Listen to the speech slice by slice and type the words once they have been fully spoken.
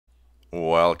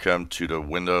Welcome to the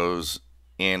Windows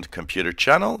and Computer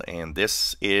channel, and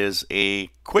this is a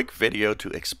quick video to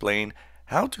explain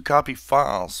how to copy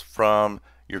files from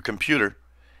your computer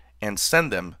and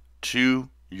send them to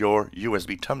your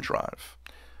USB thumb drive.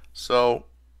 So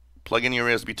plug in your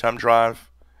USB thumb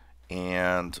drive,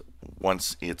 and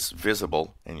once it's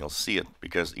visible, and you'll see it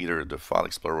because either the File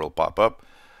Explorer will pop up.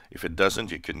 If it doesn't,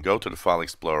 you can go to the File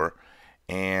Explorer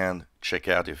and check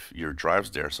out if your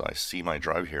drive's there. So I see my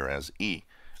drive here as E,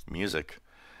 music.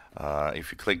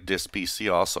 If you click this PC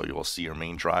also, you will see your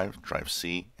main drive, drive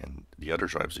C, and the other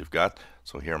drives you've got.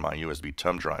 So here my USB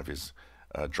thumb drive is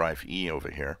drive E over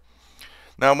here.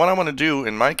 Now what I want to do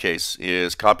in my case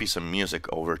is copy some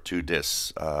music over to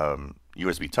this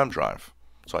USB thumb drive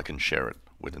so I can share it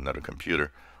with another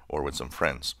computer or with some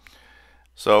friends.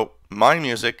 So my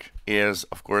music is,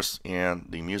 of course, in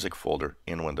the music folder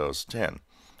in Windows 10.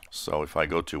 So if I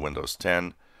go to Windows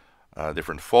 10,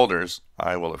 different folders,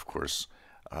 I will, of course,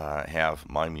 have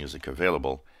my music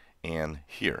available in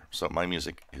here. So my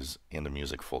music is in the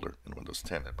music folder in Windows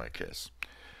 10 in my case.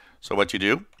 So what you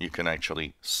do, you can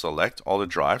actually select all the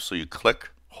drives. So you click,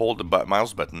 hold the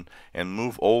mouse button, and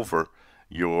move over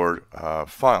your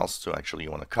files. So actually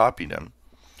you want to copy them.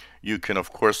 You can,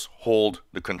 of course, hold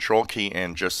the control key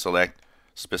and just select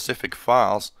specific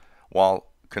files while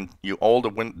you hold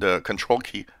the control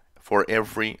key for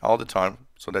all the time,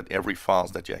 so that every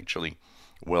files that you actually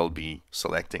will be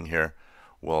selecting here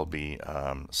will be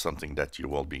something that you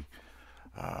will be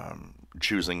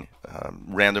choosing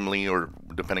randomly or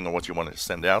depending on what you want to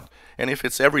send out. And if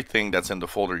it's everything that's in the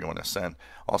folder you want to send,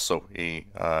 also a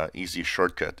easy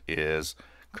shortcut is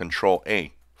Control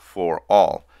A for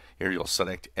all. Here you'll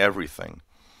select everything.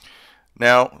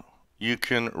 Now you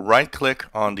can right click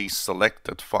on these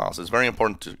selected files. It's very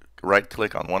important to right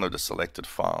click on one of the selected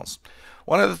files.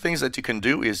 One of the things that you can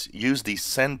do is use the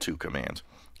send to command.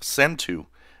 Send to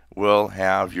will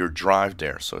have your drive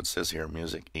there. So it says here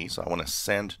music E. So I want to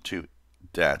send to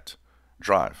that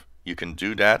drive. You can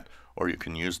do that, or you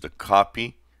can use the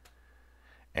copy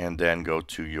and then go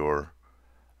to your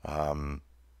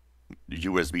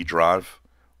USB drive.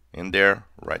 In there,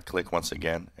 right click once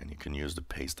again, and you can use the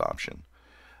paste option.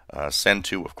 Send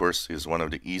to, of course, is one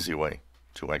of the easy way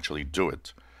to actually do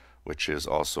it, which is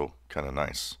also kind of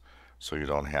nice. So you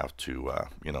don't have to,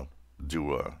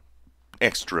 do a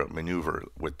extra maneuver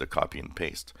with the copy and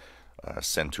paste.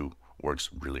 Send to works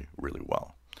really, really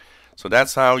well. So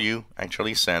that's how you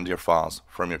actually send your files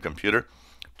from your computer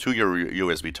to your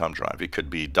USB thumb drive. It could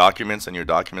be documents in your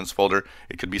documents folder.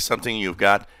 It could be something you've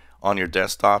got on your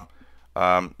desktop.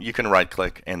 You can right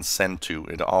click and send to.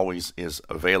 It always is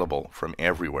available from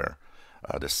everywhere,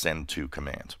 the send to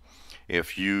command.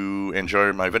 If you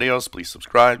enjoy my videos, please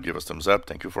subscribe, give us thumbs up.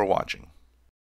 Thank you for watching.